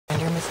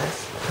your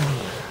missus.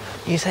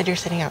 You said you're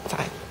sitting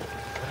outside.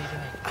 What are you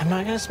doing? I'm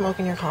not gonna smoke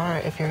in your car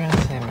if you're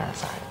gonna sit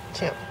outside.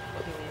 Chill.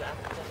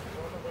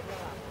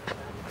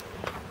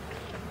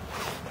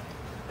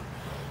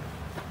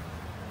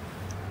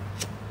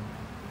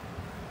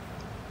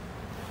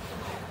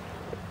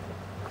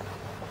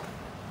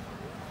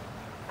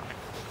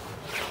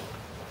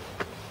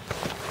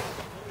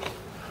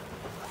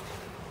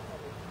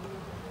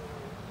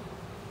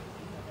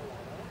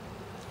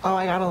 Oh,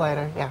 I got a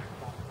lighter, yeah.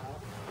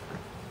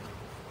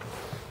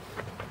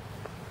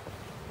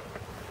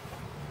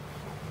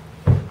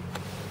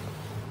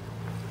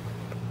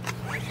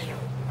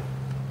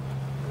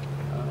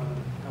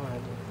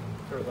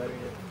 For a lighter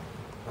yet?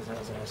 I was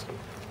gonna ask you.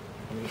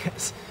 And you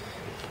guys.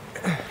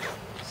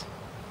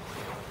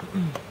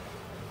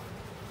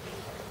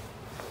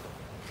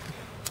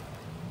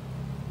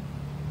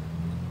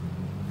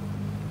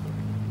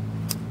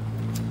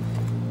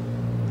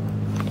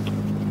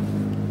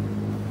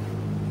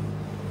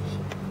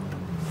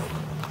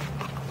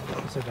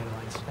 So better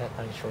lines at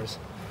Night Shores.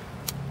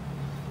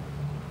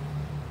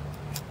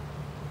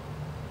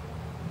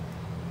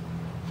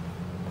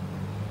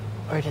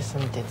 Or just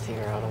some ditzy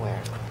girl to wear.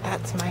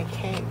 That's my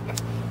cake.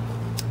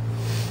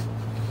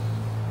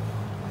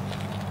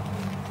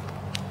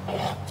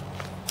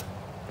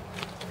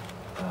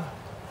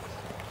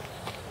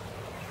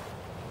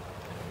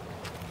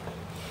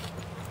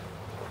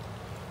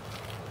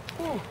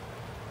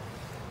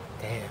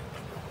 Damn.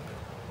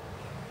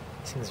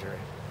 Seems very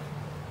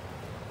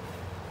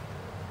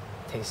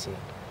tasty, to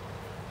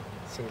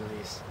say the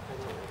least.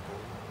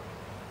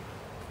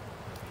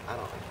 I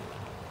don't like them.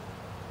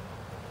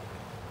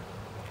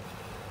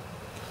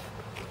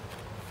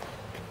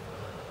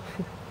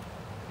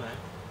 What?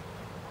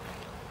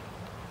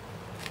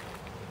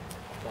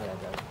 Not that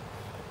bad.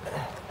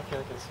 I feel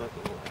like I'm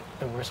smoking more.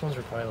 The worst ones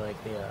were probably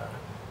like the,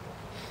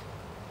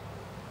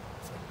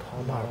 it's like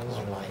Pall Malls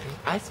or like...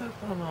 I smoke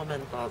Pall Mall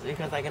menthols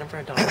because I get them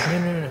for $1.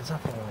 No, it's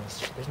not Pall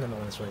Malls. There's another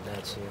one that's really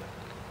bad too.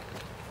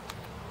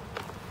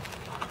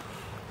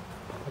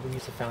 We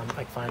used to find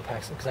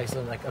packs because I used to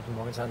live like up in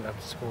Morgantown, up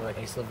to school. Like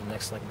I used to live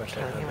next to like a bunch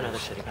Can I of give another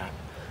shitty pack?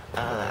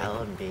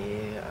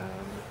 L&B.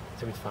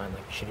 So we'd find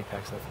like shitty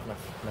packs left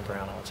my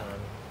brown all the time.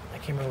 I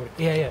can't remember.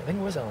 Yeah. I think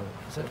it was Ellen.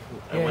 Is it?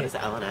 What is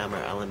it, L&M or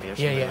L&B or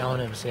something? Yeah,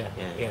 L&M's.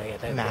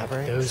 Yeah.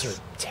 Mavericks. Those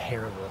are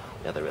terrible.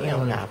 Yeah, they're really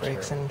L&M's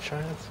Mavericks and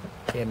shreds.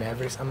 Yeah,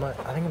 Mavericks. I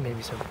think I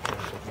maybe some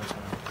one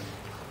time.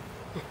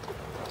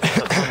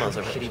 But Pall Malls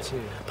are Shitty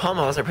too. Pall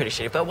Malls are pretty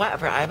shitty, but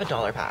whatever. I have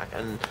 $1 pack,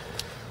 and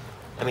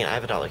I mean I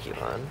have $1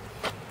 coupon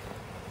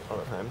all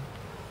the time,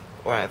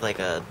 or I have like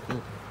a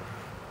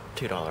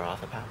 $2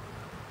 off a pack.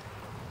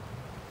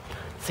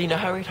 So you know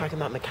how we were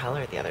talking about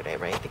McKellar the other day,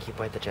 right? The cute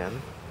boy at the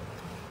gym.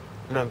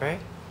 Remember?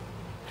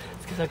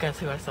 It's because guess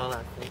who I saw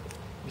last week?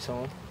 You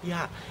saw him?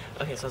 Yeah.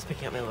 Okay, so I was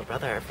picking up my little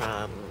brother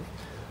from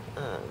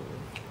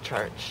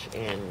church,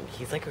 and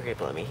he's like a grade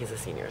below me. He's a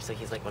senior, so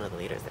he's like one of the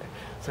leaders there.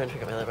 So I'm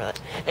picking up my little brother,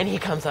 and he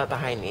comes up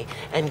behind me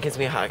and gives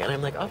me a hug, and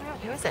I'm like, oh my god,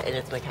 who is it? And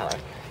it's McKellar.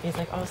 He's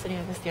like, oh, Cindy,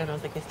 I missed you. And I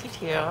was like, nice to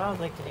meet you. I was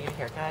like, did you get a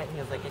haircut? And he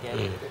was like, I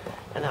did.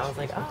 And I was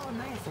like, oh,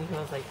 nice. And he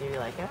was like, do you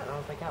like it? And I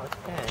was like, yeah, it looks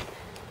good.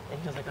 And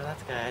he was like, oh,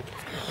 that's good.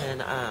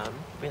 And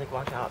we like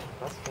walked out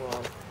to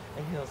school.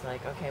 And he was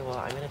like, okay, well,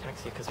 I'm going to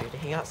text you because we have to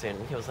hang out soon.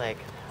 And he was like,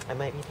 I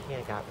might be taking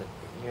a gap with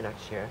you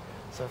next year.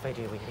 So if I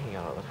do, we can hang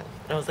out all the time.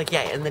 And I was like,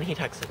 yeah. And then he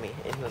texted me.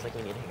 And he was like,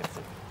 we need to hang out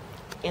soon.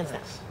 And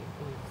Nice.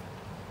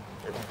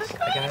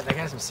 Snap. That guy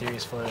has some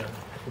serious flow.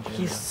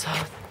 He's so...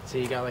 So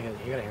you got a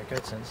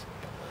haircut since?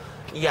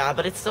 Yeah,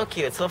 but it's still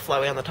cute. It's still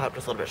flowy on the top,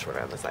 just a little bit shorter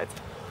on the sides.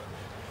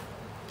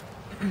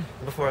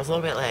 Before it was a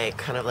little bit like,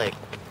 kind of like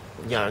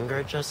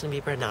younger Justin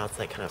Bieber. Now it's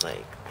like kind of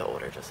like the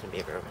older Justin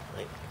Bieber.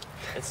 Like,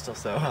 it's still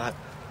so hot.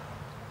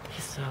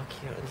 He's so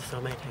cute and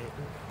so my type.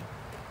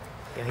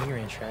 Yeah, I think you're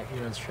in track. He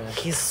runs track.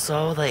 He's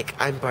so like,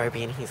 I'm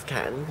Barbie and he's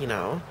Ken, you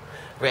know?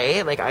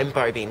 Right? Like, I'm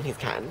Barbie and he's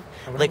Ken.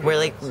 Like, we're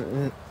like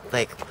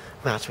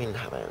match made in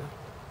heaven.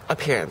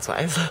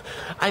 Appearance-wise.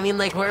 I mean,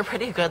 like, we're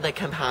pretty good, like,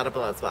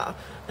 compatible as well.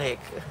 Like,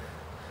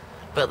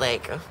 but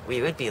like,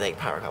 we would be like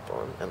power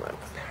couple in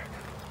looks.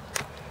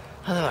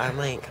 Although I'm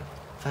like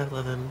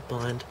 5'11",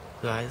 blonde,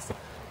 blue eyes.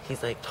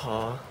 He's like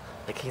tall,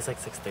 like he's like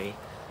 6'3".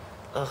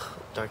 Ugh,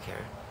 dark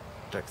hair,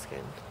 dark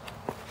skin.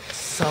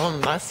 So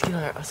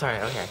muscular. Oh, sorry,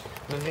 okay.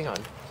 Moving on.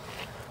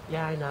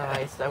 Yeah, I know.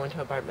 I went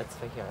to a bar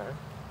mitzvah here.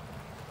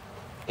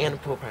 And a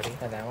pool party.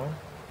 At that one?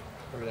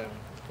 Or that one?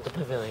 The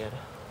pavilion.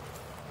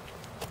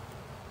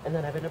 And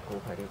then I've been to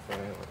pool parties there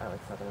at like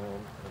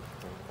Sutherland.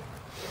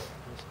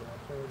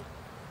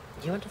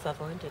 You went to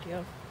Sutherland, did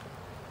you?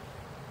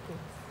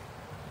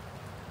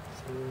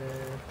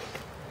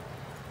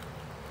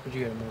 Where'd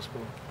you go to middle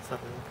school?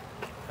 Sutherland.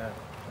 Oh, nice.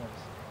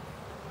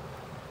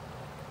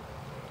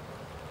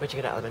 Where'd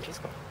you go to elementary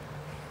school?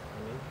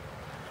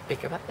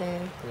 Baker Butler.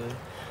 Really?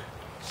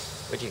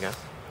 Where'd you go?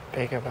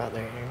 Baker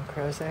Butler and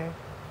Crozet.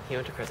 He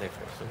went to Crozet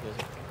first when he was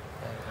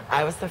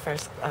I was the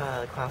first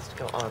class to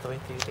go all the way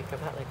through. Think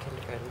about like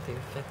kindergarten through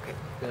 5th grade.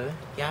 Really?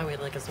 Yeah, we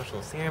had like a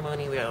social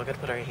ceremony. We all got to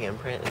put our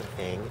handprint in the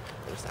thing.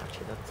 And a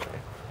statue. That's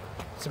there.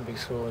 It's a big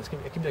school. It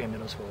could be like a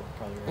middle school,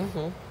 probably. Right?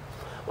 Mm-hmm.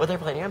 Well, they're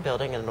planning on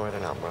building in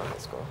Northern Albemarle High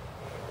School.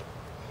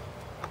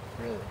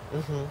 Really?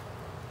 Mm-hmm.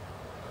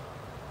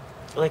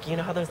 Like, you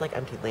know how there's like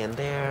empty land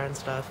there and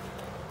stuff?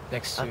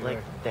 Next to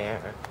Like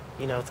there.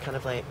 You know, it's kind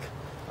of like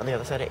on the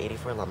other side of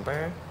 84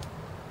 Lumber.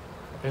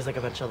 There's like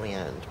a bunch of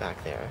land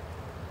back there.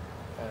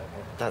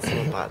 Okay. That's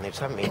someone bought, and they just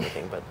haven't made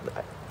anything, but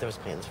there was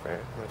plans for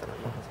Northern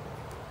Albemarle High School.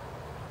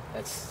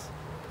 That's.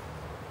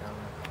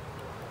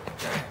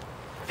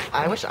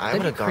 I wish I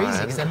would have gone.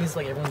 Crazy, because that means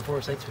like everyone in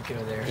Fort Sites would go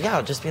there. Yeah,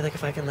 it'd just be like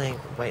if I can like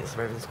white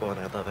suburban school, and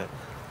I'd love it.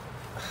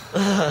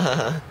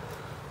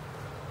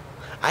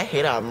 I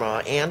hate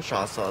Albemarle and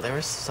Chaucer. They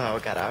were so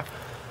ghetto.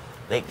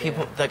 Like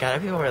people, the ghetto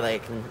people were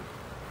like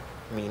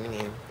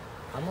mean.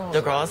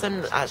 The girls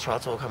at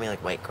Chaucer would call me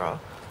like white girl,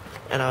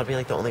 and I would be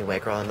like the only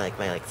white girl in like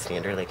my like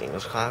standard like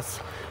English class.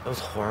 It was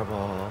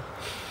horrible.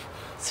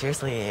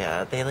 Seriously,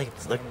 yeah. They like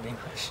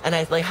and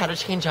I like had to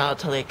change out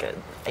to like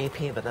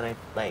AP, but then I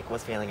like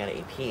was failing at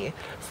AP.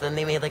 So then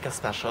they made like a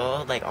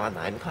special like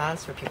online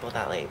class for people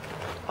that like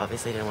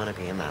obviously didn't want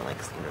to be in that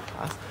like standard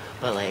class,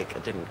 but like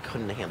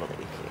couldn't handle the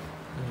AP.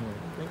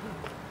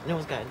 And it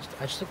was good.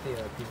 I just took the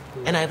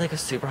and I had like a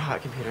super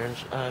hot computer and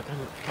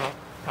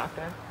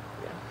proctor.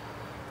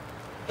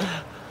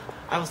 Yeah.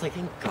 I was like,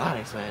 thank God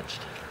I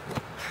switched.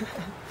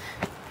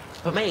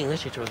 But my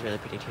English teacher was really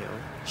pretty too.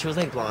 She was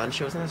like blonde.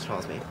 She wasn't as tall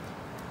as me.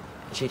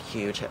 She had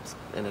huge hips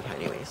and a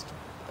tiny waist.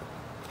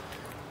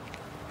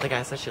 The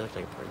guy said she looked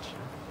like a porn star.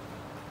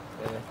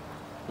 Really?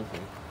 Mm-hmm.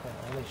 Yeah,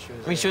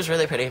 I mean, she was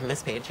really pretty.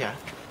 Miss Page, yeah.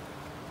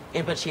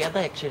 Yeah, but she had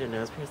a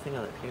nose piercing,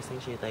 a lip piercing.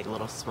 She had like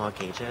little small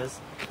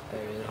gauges. Oh,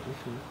 really?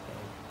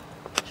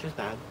 She was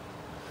bad.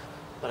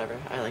 Whatever.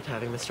 I liked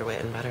having Mr.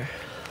 Whitten better.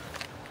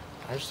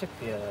 I just took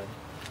the.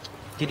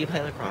 Did you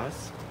play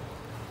lacrosse?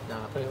 No,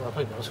 I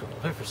played middle school. I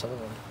played for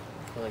Sutherland.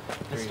 For like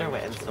Mr.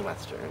 Whitten's the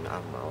Western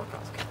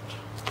lacrosse coach.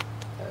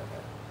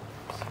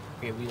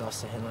 Yeah, we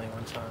lost to Henley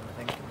one time,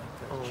 I think.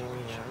 Oh,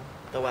 yeah.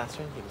 The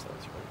Western team's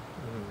always really.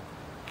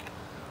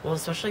 Mm-hmm. Well,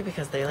 especially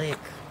because they like.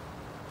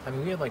 I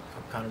mean, we had like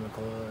Connor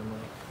McCullough and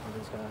like all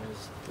those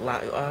guys.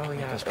 Oh,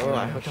 yeah. Oh,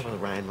 I hooked up with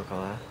Ryan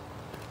McCullough.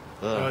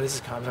 Oh, this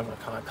is Connor. I'm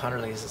talking about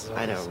Connor Lace.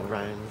 I know,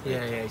 Ryan.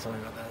 Yeah, he told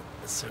me about that.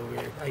 It's so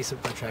weird. I used to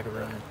play track of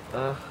Ryan.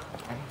 Ugh,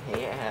 I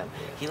hate him.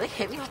 He like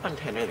hit me up on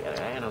Tinder the other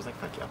day, and I was like,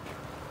 fuck you.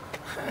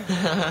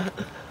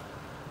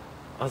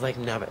 I was like,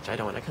 no, bitch, I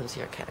don't want to come see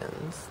your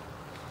kittens.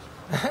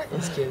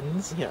 His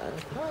kittens? Yeah.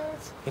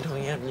 What? He told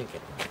me he had new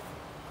kittens.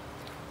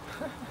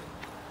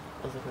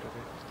 I was like,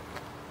 whatever.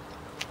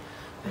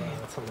 Yeah,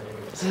 that's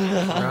hilarious.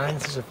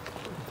 Ryan's such a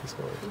piece of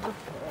work.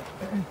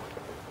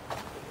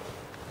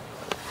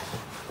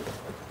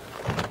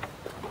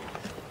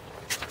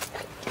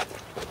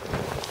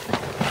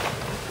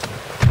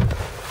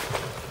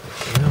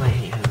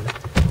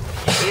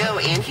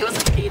 And he was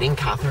like dating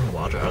Catherine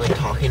Waldron, or like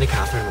talking to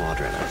Catherine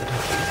Waldron at the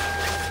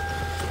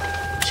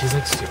time. She's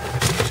like super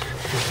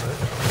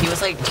pretty. He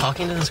was like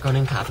talking to this girl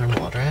named Catherine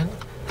Waldron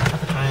at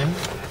the time,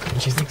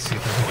 and she's like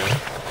super pretty.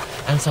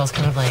 And so I was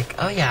kind of like,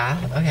 oh yeah,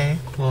 okay,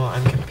 well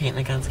I'm competing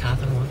against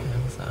Catherine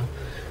Waldron, so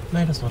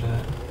might as well do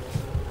it.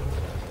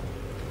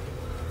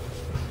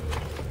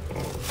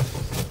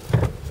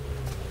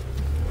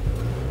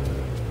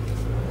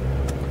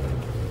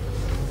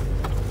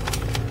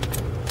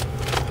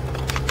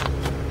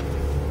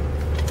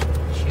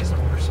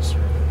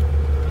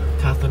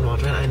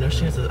 I know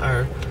she has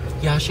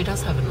yeah, she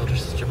does have an older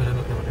sister, but I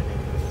don't know what her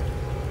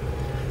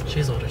name is. She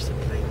has older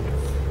siblings.